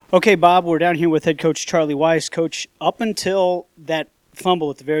Okay, Bob, we're down here with head coach Charlie Weis. Coach, up until that fumble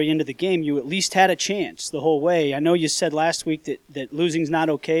at the very end of the game, you at least had a chance the whole way. I know you said last week that losing's not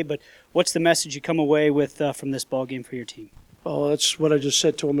okay, but what's the message you come away with from this ball game for your team? Oh, that's what I just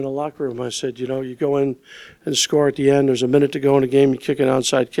said to him in the locker room. I said, you go in and score at the end. There's a minute to go in the game. You kick an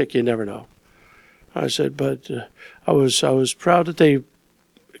onside kick. You never know. I said, but I was proud that they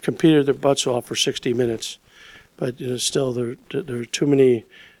competed their butts off for 60 minutes. But still, there are too many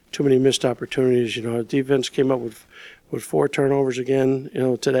missed opportunities. Our defense came up with 4 turnovers again.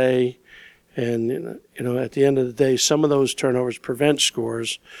 Today. And, at the end of the day, some of those turnovers prevent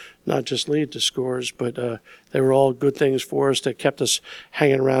scores, not just lead to scores, but they were all good things for us that kept us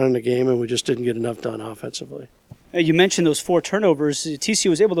hanging around in the game, and we just didn't get enough done offensively. You mentioned those 4 turnovers. TCU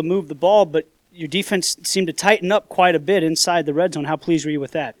was able to move the ball, but your defense seemed to tighten up quite a bit inside the red zone. How pleased were you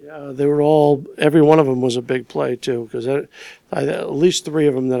with that? Yeah, every one of them was a big play, too, because at least 3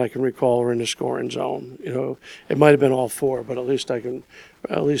 of them that I can recall were in the scoring zone. It might have been all 4, but at least 3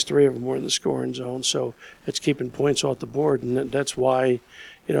 of them were in the scoring zone. So it's keeping points off the board, and that's why,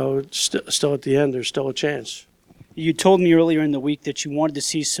 still at the end, there's still a chance. You told me earlier in the week that you wanted to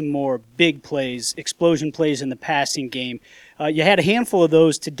see some more big plays, explosion plays in the passing game. You had a handful of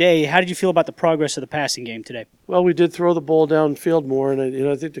those today. How did you feel about the progress of the passing game today? Well, we did throw the ball downfield more, and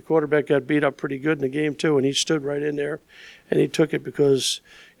I think the quarterback got beat up pretty good in the game too, and he stood right in there, and he took it because,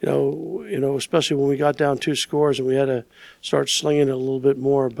 especially when we got down 2 scores and we had to start slinging it a little bit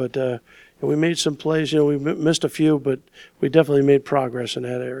more. But we made some plays. We missed a few, but we definitely made progress in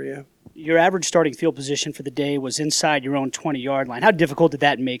that area. Your average starting field position for the day was inside your own 20-yard line. How difficult did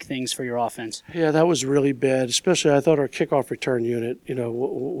that make things for your offense? Yeah, that was really bad. Especially, I thought our kickoff return unit,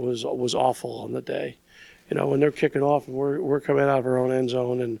 was awful on the day. When they're kicking off and we're coming out of our own end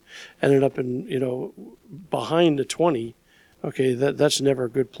zone and ended up in, behind the 20. Okay, that's never a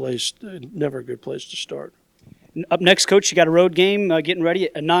good place. Never a good place to start. Up next, Coach, you got a road game getting ready,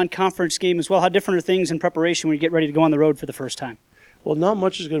 a non-conference game as well. How different are things in preparation when you get ready to go on the road for the first time? Well, not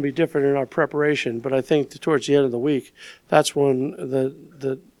much is going to be different in our preparation, but I think towards the end of the week, that's when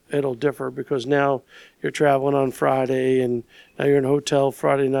it'll differ, because now you're traveling on Friday, and now you're in a hotel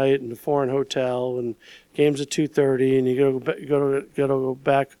Friday night in a foreign hotel, and game's at 2:30, and you got to go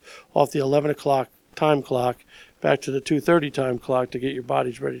back off the 11 o'clock time clock back to the 2:30 time clock to get your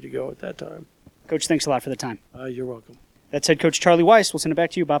bodies ready to go at that time. Coach, thanks a lot for the time. You're welcome. That's head coach Charlie Weis. We'll send it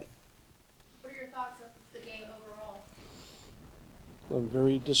back to you, Bob. What are your thoughts of the game overall? I'm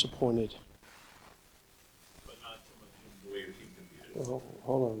very disappointed. But not so much in the way your team competed. Well,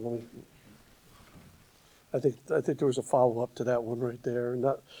 hold on. I think there was a follow-up to that one right there.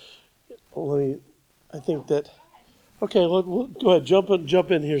 I think that. Okay, go ahead.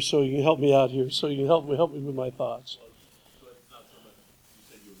 Jump in here so you can help me out here. So you can help me with my thoughts. Not so much. You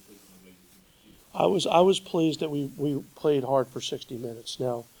said you were pleased with the way you competed. I was pleased that we played hard for 60 minutes.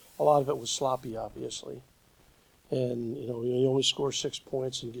 Now, a lot of it was sloppy, obviously. And, you only score 6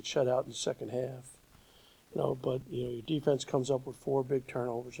 points and get shut out in the second half. But, your defense comes up with 4 big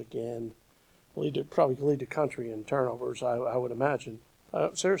turnovers again. Probably lead the country in turnovers, I would imagine.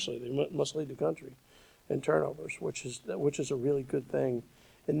 Seriously, they must lead the country in turnovers, which is a really good thing.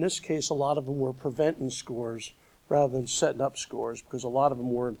 In this case, a lot of them were preventing scores rather than setting up scores, because a lot of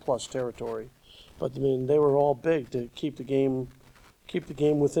them were in plus territory. But, they were all big to keep the game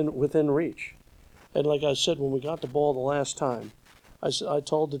within reach. And like I said, when we got the ball the last time, I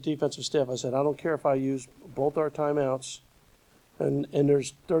told the defensive staff, I said, I don't care if I use both our timeouts and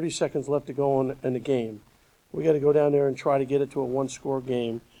there's 30 seconds left to go in the game. We got to go down there and try to get it to a 1-score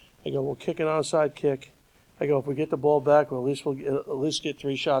game. I go, we'll kick an onside kick. I go, if we get the ball back, we'll at least get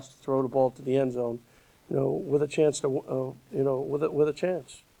 3 shots to throw the ball to the end zone, with a chance to, with a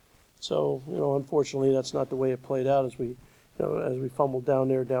chance. So, unfortunately, that's not the way it played out as we fumbled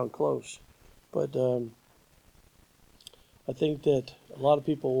down close. But I think that a lot of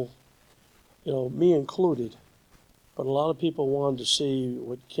people, me included, but a lot of people wanted to see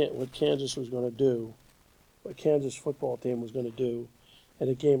what Kansas was going to do, what Kansas football team was going to do in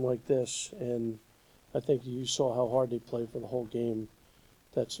a game like this. And I think you saw how hard they played for the whole game.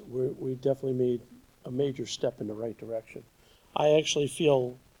 We definitely made a major step in the right direction. I actually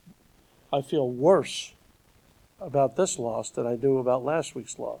feel worse about this loss than I do about last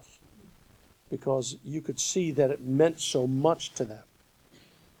week's loss, because you could see that it meant so much to them.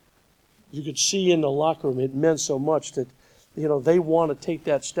 You could see in the locker room it meant so much that, they want to take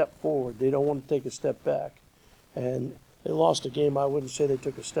that step forward. They don't want to take a step back. And they lost a game. I wouldn't say they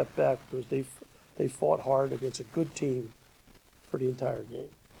took a step back, because they fought hard against a good team for the entire game.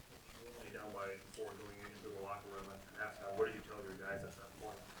 Down by 4 going into the locker room at halftime. What did you tell your guys at that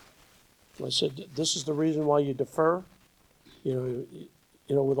point? And I said, this is the reason why you defer.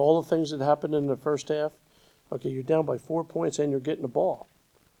 With all the things that happened in the first half, okay, you're down by 4 points and you're getting the ball.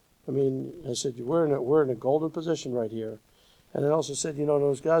 I mean, I said, we're in a golden position right here. And I also said,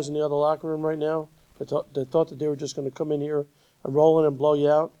 those guys in the other locker room right now that thought that they were just going to come in here and roll in and blow you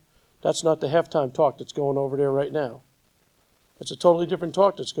out, that's not the halftime talk that's going over there right now. It's a totally different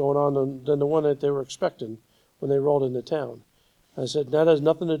talk that's going on than the one that they were expecting when they rolled into town. And I said, that has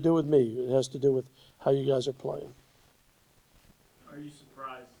nothing to do with me. It has to do with how you guys are playing. Are you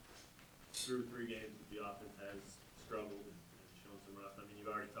surprised through 3 games that the offense has struggled and shown some rust? I mean, you've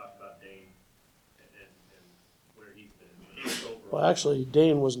already talked about Dane and where he's been. Well, actually,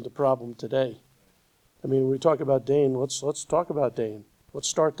 Dane wasn't the problem today. I mean, when we talk about Dane, let's talk about Dane. Let's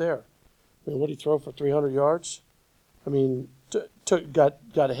start there. I mean, what did he throw for 300 yards? I mean,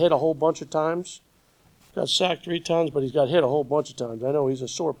 got hit a whole bunch of times. Got sacked 3 times, but he's got hit a whole bunch of times. I know he's a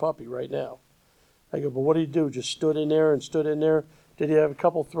sore puppy right now. I go, but what did he do? Just stood in there and stood in there? Did he have a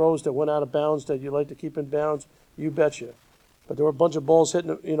couple throws that went out of bounds that you like to keep in bounds? You betcha. But there were a bunch of balls hitting,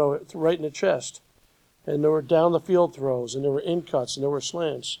 right in the chest. And there were down the field throws, and there were in cuts, and there were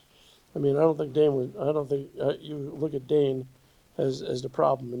slants. I mean, I don't think you look at Dane as the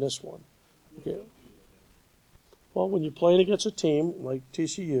problem in this one. Okay. Well, when you're playing against a team like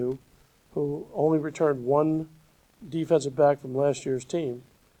TCU, who only returned 1 defensive back from last year's team,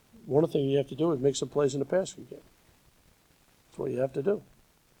 one of the things you have to do is make some plays in the passing game. That's what you have to do.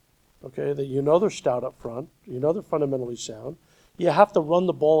 Okay, that they're stout up front. They're fundamentally sound. You have to run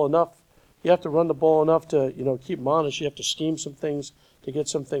the ball enough. You have to run the ball enough to, keep them honest. You have to scheme some things to get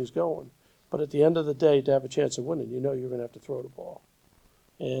some things going. But at the end of the day, to have a chance of winning, you're going to have to throw the ball.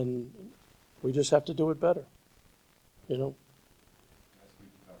 And we just have to do it better. Last week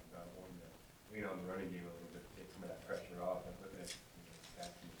you talked about wanting to lean on the running game a little bit, take some of that pressure off. I put that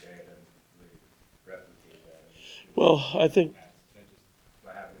stats from Jay doesn't really replicate that. Well, I think.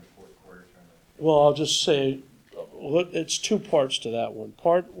 What happened in the fourth quarter? Well, I'll just say, it's 2 parts to that one.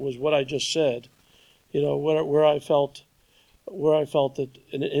 Part was what I just said, where I felt that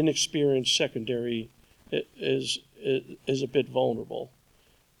an inexperienced secondary is a bit vulnerable.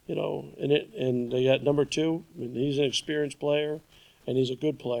 And they got number 2. I mean, he's an experienced player, and he's a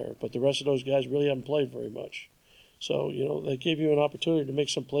good player. But the rest of those guys really haven't played very much. So they gave you an opportunity to make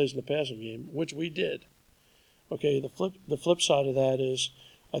some plays in the passing game, which we did. Okay, the flip side of that is,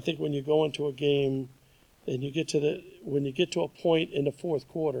 I think when you go into a game and you get to a point in the fourth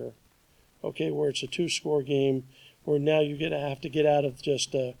quarter, okay, where it's a 2-score game, where now you have to get out of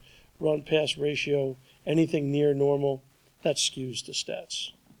just a run-pass ratio, anything near normal, that skews the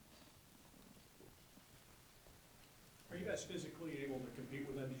stats. Are you guys physically able to compete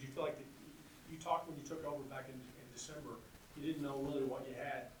with them? Did you feel like you talked when you took over back in December, you didn't know really what you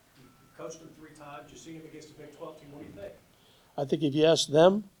had? You coached them 3 times. You see them against the Big 12 team. What do you think? I think if you ask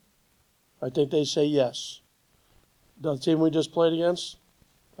them, I think they say yes. The team we just played against,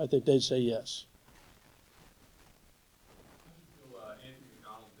 I think they'd say yes. Anthony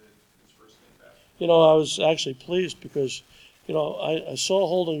McDonald did his first game back. I was actually pleased because, I saw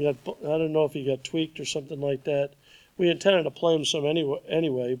Holden I don't know if he got tweaked or something like that. We intended to play him some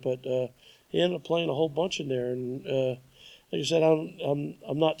anyway, but he ended up playing a whole bunch in there. And like I said,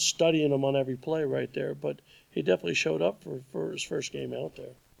 I'm not studying him on every play right there, but he definitely showed up for his first game out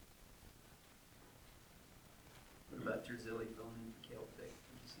there. What about Terzilli filling in for Caleb Pick?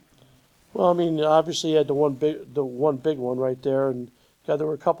 Well, I mean, obviously he had the one big one right there, and God, there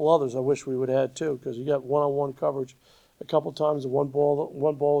were a couple others I wish we would have had too, because he got one-on-one coverage a couple times. The one ball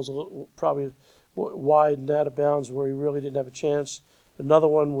was a little, probably wide and out of bounds where he really didn't have a chance. Another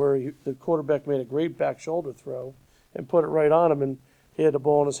one where the quarterback made a great back shoulder throw and put it right on him, and he had the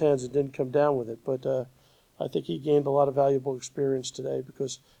ball in his hands and didn't come down with it. But I think he gained a lot of valuable experience today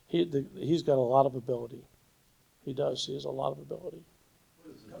because he's got a lot of ability. He does. He has a lot of ability.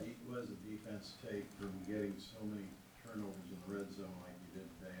 What does the defense take from getting so many turnovers in the red zone like you did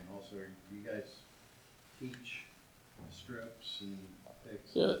today? And also, do you guys teach strips and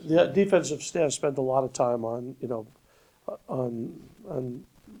picks? Yeah, the defensive staff spent a lot of time on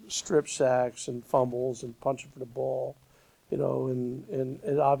strip sacks and fumbles and punching for the ball, and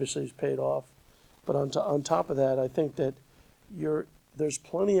it obviously has paid off. But on top of that, I think that there's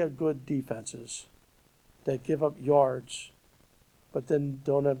plenty of good defenses that give up yards, but then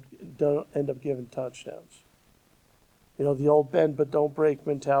don't end up giving touchdowns. The old bend but don't break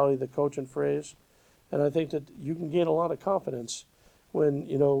mentality, the coaching phrase. And I think that you can gain a lot of confidence when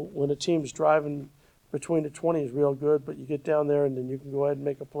a team's driving between the 20 is real good, but you get down there and then you can go ahead and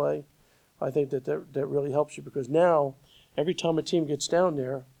make a play. I think that really helps you because now every time a team gets down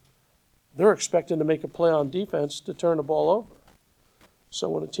there, they're expecting to make a play on defense to turn the ball over. So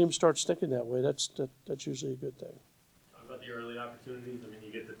when a team starts thinking that way, that's usually a good thing. Talk about the early opportunities. I mean,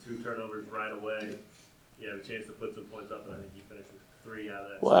 you get the 2 turnovers right away. You have a chance to put some points up, and I think you finished with 3 out of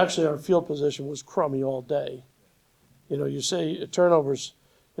that. Well, actually, our field position was crummy all day. You know, you say turnovers,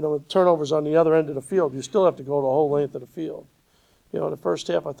 with turnovers on the other end of the field, you still have to go the whole length of the field. You know, in the first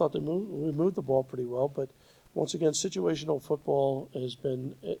half, I thought we moved the ball pretty well, but once again, situational football has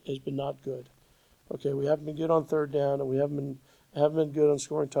been not good. Okay, we haven't been good on third down, and we haven't been good on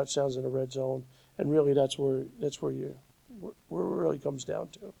scoring touchdowns in the red zone, and really that's where it really comes down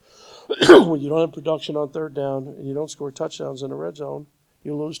to. When you don't have production on third down and you don't score touchdowns in the red zone,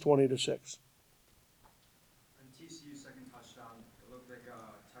 you lose 20-6. On TCU's second touchdown, it looked like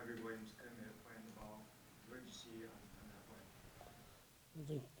Tyree Williams couldn't make a play on the ball. What did you see on that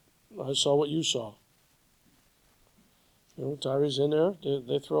play? I saw what you saw. Tyree's in there.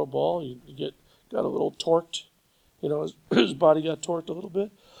 They throw a ball. You got a little torqued. His body got torqued a little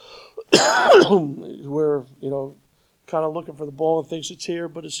bit. Where, kind of looking for the ball and thinks it's here,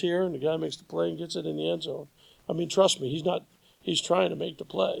 but it's here, and the guy makes the play and gets it in the end zone. I mean, trust me, he's trying to make the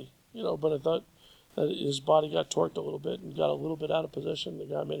play, but I thought that his body got torqued a little bit and got a little bit out of position. The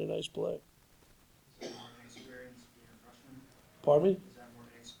guy made a nice play. Is that more inexperience being a freshman? Pardon me? Is that more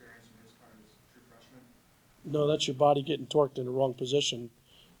inexperience on his part as a true freshman? No, that's your body getting torqued in the wrong position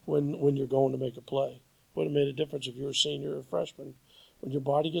when you're going to make a play. Would have made a difference if you were a senior or a freshman. When your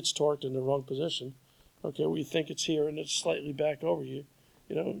body gets torqued in the wrong position, okay, where you think it's here and it's slightly back over you,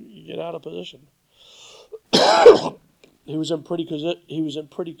 you get out of position. He was in pretty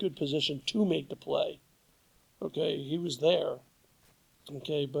good position to make the play. Okay, he was there.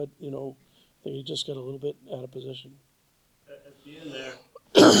 Okay, but I think he just got a little bit out of position. At the end there,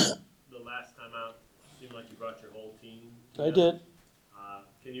 the last time out, it seemed like you brought your whole team together. I did.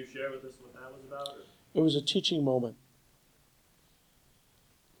 Can you share with us what that was about? Or? It was a teaching moment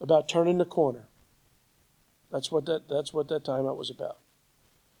about turning the corner. That's what that timeout was about.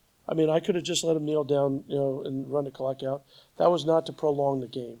 I mean, I could have just let him kneel down, and run the clock out. That was not to prolong the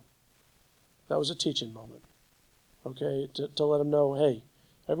game. That was a teaching moment. Okay, to let him know, hey,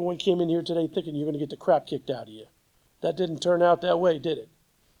 everyone came in here today thinking you're going to get the crap kicked out of you. That didn't turn out that way, did it?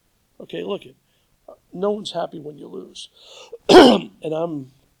 Okay, look it. No one's happy when you lose, and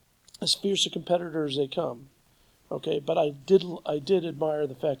I'm as fierce a competitor as they come. Okay, but I did admire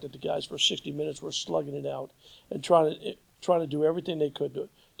the fact that the guys for 60 minutes were slugging it out and trying to do everything they could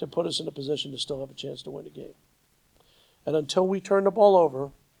to put us in a position to still have a chance to win the game. And until we turned the ball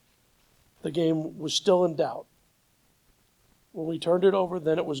over, the game was still in doubt. When we turned it over,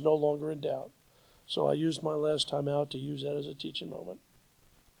 then it was no longer in doubt. So I used my last time out to use that as a teaching moment.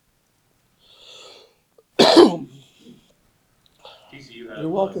 You're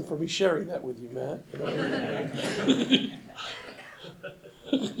welcome for me sharing that with you, Matt.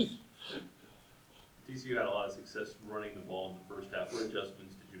 TCU had a lot of success running the ball in the first half. What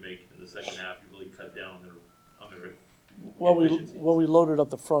adjustments did you make in the second half? You really cut down on their efficiencies. Well, we loaded up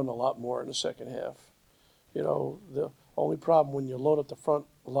the front a lot more in the second half. The only problem when you load up the front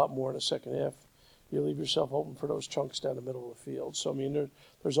a lot more in the second half, you leave yourself open for those chunks down the middle of the field. So, I mean,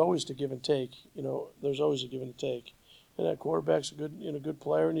 there's always the give and take. There's always a give and take. And that quarterback's a good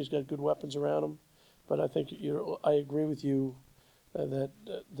player, and he's got good weapons around him. But I think I agree with you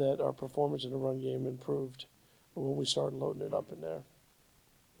that our performance in the run game improved when we started loading it up in there.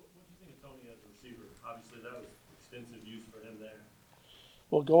 What do you think of Tony as a receiver? Obviously, that was extensive use for him there.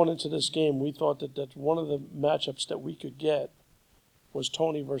 Well, going into this game, we thought that one of the matchups that we could get was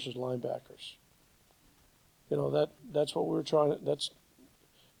Tony versus linebackers. That's what we were trying to.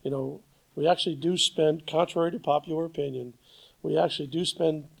 We actually do spend, contrary to popular opinion, we actually do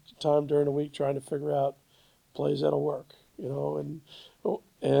spend time during the week trying to figure out plays that'll work. And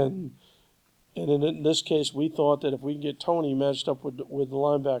in this case, we thought that if we can get Tony matched up with the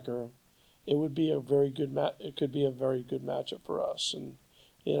linebacker, it would be it could be a very good matchup for us. And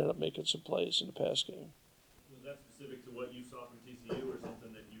he ended up making some plays in the pass game. Was that specific to what you saw from TCU, or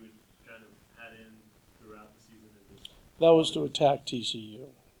something that you had kind of had in throughout the season? That was to attack TCU.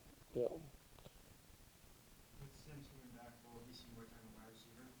 Yeah. With Sims coming back, will he see more time at wide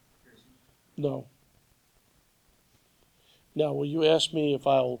receiver? Pearson? No. Now, will you ask me if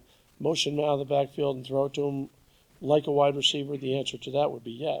I'll motion him out of the backfield and throw it to him like a wide receiver? The answer to that would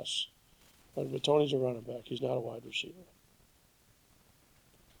be yes. But Tony's a running back. He's not a wide receiver.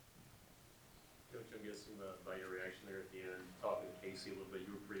 Coach, I'm guessing by your reaction there at the end, talking to Casey a little bit,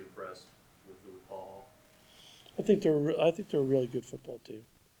 you were pretty impressed with Paul. I think they're a really good football team.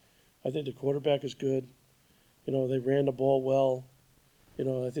 I think the quarterback is good. They ran the ball well. You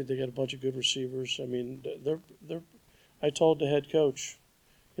know, I think they got a bunch of good receivers. I mean, I told the head coach,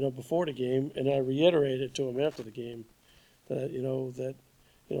 you know, before the game, and I reiterated to him after the game that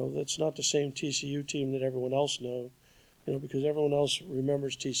that's not the same TCU team that everyone else knows. You know, because everyone else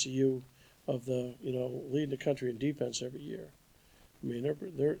remembers TCU of the leading the country in defense every year. I mean,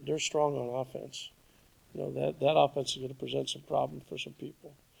 they're strong on offense. You know, that offense is going to present some problems for some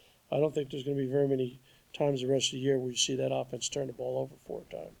people. I don't think there's going to be very many times the rest of the year where you see that offense turn the ball over 4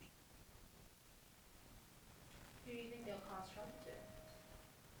 times. Who do you think they'll cause trouble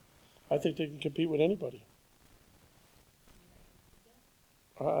to? I think they can compete with anybody.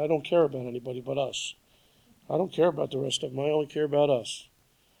 I don't care about anybody but us. I don't care about the rest of them. I only care about us.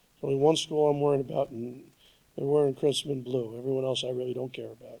 There's only one school I'm worried about, and they're wearing crimson and blue. Everyone else I really don't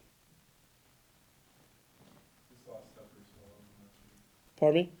care about. Just lost Tupper Swallow last week.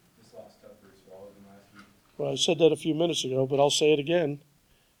 Pardon me? Just lost Tupper Swallow last week. Well, I said that a few minutes ago, but I'll say it again.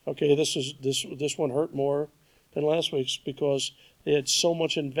 Okay, this one hurt more than last week's because they had so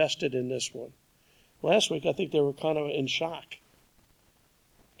much invested in this one. Last week, I think they were kind of in shock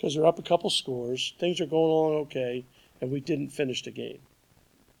because they're up a couple scores, things are going along okay, and we didn't finish the game.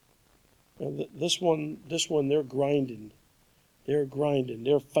 And this one, they're grinding, they're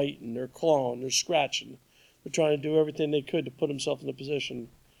fighting, they're clawing, they're scratching, they're trying to do everything they could to put themselves in a position,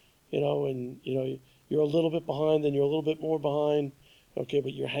 and you're a little bit behind, then you're a little bit more behind. Okay,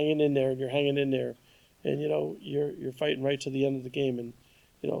 but you're hanging in there, and you're fighting right to the end of the game, and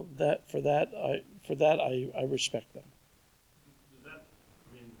I respect them. Does that,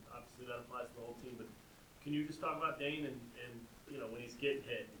 I mean, obviously that applies to the whole team, but can you just talk about Dane and when he's getting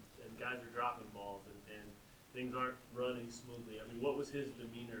hit and guys are dropping balls and things aren't running smoothly? I mean, what was his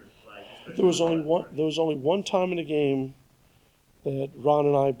demeanor like? There was only one time in the game that Ron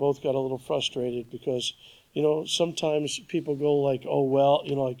and I both got a little frustrated because, sometimes people go like, oh, well,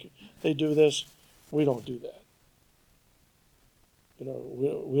 like they do this. We don't do that.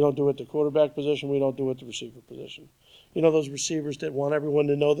 We don't do it at the quarterback position. We don't do it at the receiver position. Those receivers that want everyone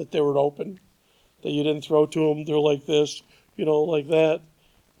to know that they were open, that you didn't throw to them. They're like this, like that.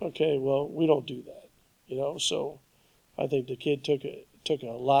 Okay, well, we don't do that, So I think the kid took a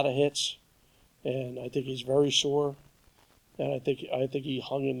lot of hits, and I think he's very sore. And I think he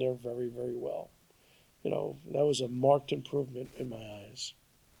hung in there very, very well. That was a marked improvement in my eyes.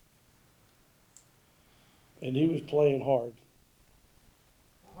 And he was playing hard.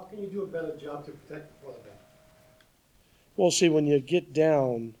 How can you do a better job to protect the quarterback? Well, see, when you get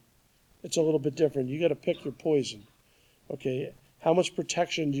down, it's a little bit different. You got to pick your poison. Okay, how much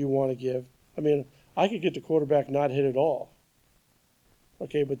protection do you want to give? I mean, I could get the quarterback not hit at all.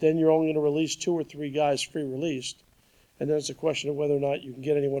 Okay, but then you're only going to release 2 or 3 guys free released. And then it's a question of whether or not you can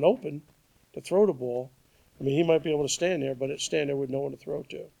get anyone open to throw the ball. I mean, he might be able to stand there, but it's stand there with no one to throw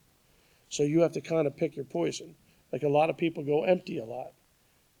to. So you have to kind of pick your poison. Like a lot of people go empty a lot.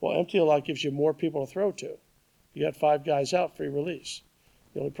 Well, empty a lot gives you more people to throw to. You got 5 guys out, free release.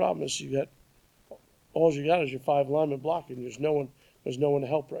 The only problem is all you got is your 5 linemen blocking. There's no one to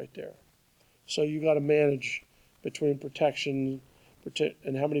help right there. So you got to manage between protection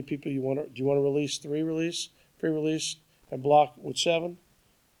and how many people you want to. Do you want to release 3 free release, and block with 7?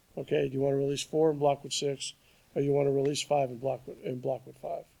 Okay. Do you want to release 4 and block with 6, or you want to release 5 and block with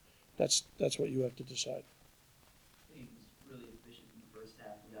 5? That's what you have to decide. He was really efficient in the first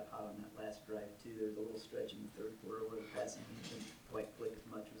half. We got hot on that last drive too. There was a little stretch in the third quarter where the passing didn't quite click as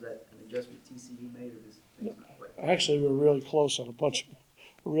much. Was that an adjustment TCU made, or just things not quite? Actually, we're really close on a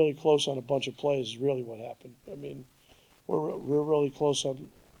bunch of plays. Is really what happened. I mean, we're really close on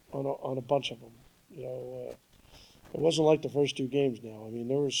a bunch of them. It wasn't like the first 2 games. Now, I mean,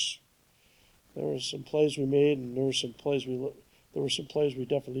 there was some plays we made, and there were some plays we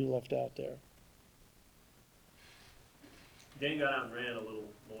definitely left out there. Dane got out and ran a little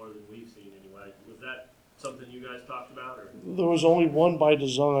more than we've seen anyway. Was that something you guys talked about, or? There was only one by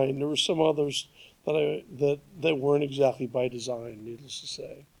design. There were some others that weren't exactly by design. Needless to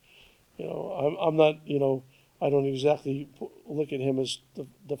say, I'm not. I don't exactly look at him as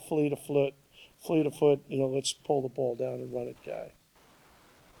the fleet of foot. Let's pull the ball down and run it guy.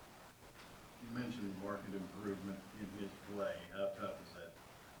 You mentioned market improvement in his play. How tough is that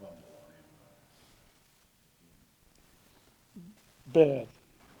fumble on him? Bad.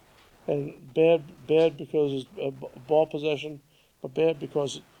 And bad because it's ball possession, but bad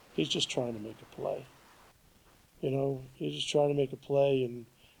because he's just trying to make a play. He's just trying to make a play, and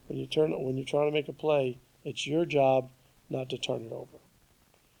when you're trying to make a play, it's your job not to turn it over.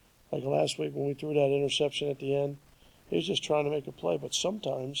 Like last week when we threw that interception at the end, he was just trying to make a play, but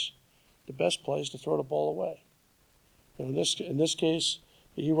sometimes the best play is to throw the ball away. And in this case,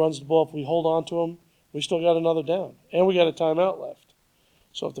 He runs the ball. If we hold on to him, we still got another down, and we got a timeout left.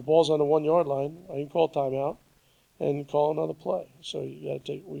 So if the ball's on the 1 yard line, I can call timeout and call another play. So we got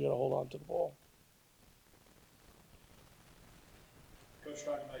to hold on to the ball. Coach,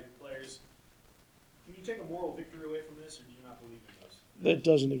 talking about your players, can you take a moral victory away from this, or do you not believe in those? That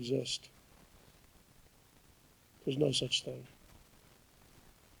doesn't exist. There's no such thing.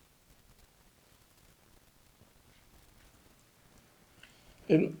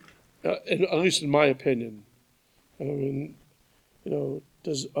 And at least in my opinion, I mean, do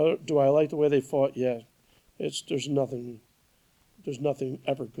I like the way they fought? Yeah, there's nothing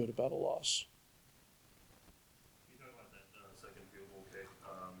ever good about a loss. You talk about that second field goal kick.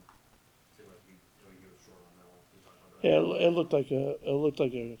 Seemed like you were short on that one. Can you talk about that? Yeah, it looked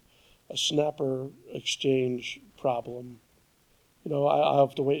like a snapper exchange problem. I'll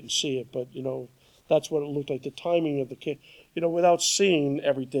have to wait and see it, but that's what it looked like. The timing of the kick, without seeing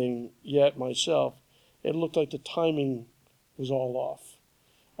everything yet myself, it looked like the timing was all off.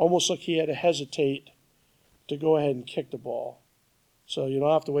 Almost like he had to hesitate to go ahead and kick the ball. So,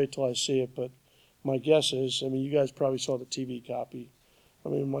 I'll have to wait till I see it, but my guess is, you guys probably saw the TV copy.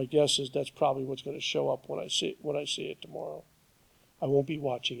 My guess is that's probably what's going to show up when I see it tomorrow. I won't be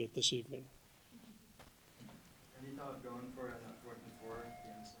watching it this evening. Any thought of going for it on that 4th and 4 at the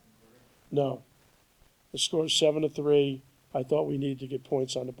end of the second quarter? No. The score is 7-3. I thought we needed to get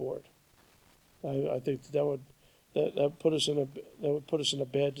points on the board. I think that would put us in a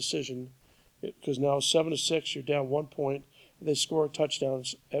bad decision, because now 7-6, you're down 1 point. If they score a touchdown,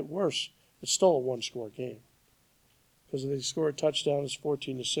 at worst, it's still a one-score game. Because if they score a touchdown, it's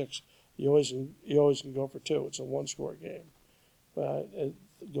 14-6. You always can go for two. It's a one-score game. But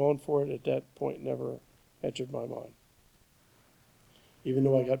going for it at that point never entered my mind. Even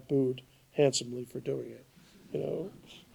though I got booed handsomely for doing it,